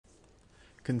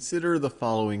Consider the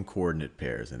following coordinate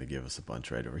pairs, and they give us a bunch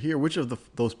right over here. Which of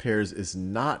those pairs is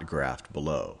not graphed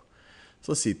below?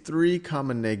 So let's see, 3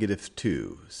 comma negative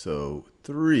 2. So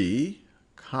 3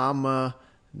 comma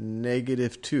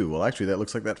negative 2. Well, actually, that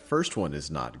looks like that first one is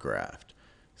not graphed.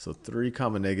 So 3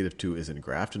 comma negative 2 isn't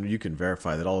graphed, and you can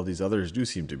verify that all of these others do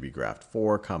seem to be graphed.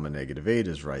 4 comma negative 8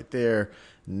 is right there.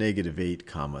 Negative 8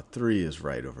 comma 3 is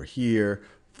right over here.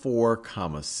 4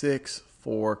 comma 6.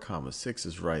 4 comma 6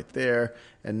 is right there.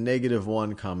 And negative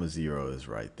 1 comma 0 is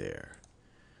right there.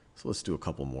 So let's do a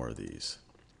couple more of these.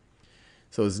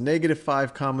 So is negative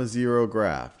 5 comma 0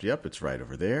 graphed? Yep, it's right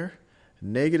over there.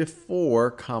 Negative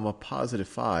 4 comma positive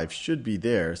 5 should be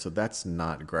there, so that's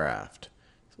not graphed.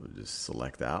 So we'll just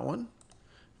select that one.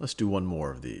 Let's do one more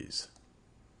of these.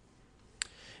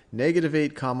 Negative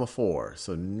 8 comma 4.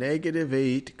 So negative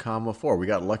 8 comma 4. We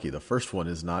got lucky. The first one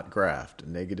is not graphed.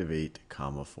 Negative 8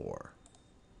 comma 4.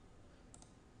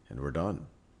 And we're done.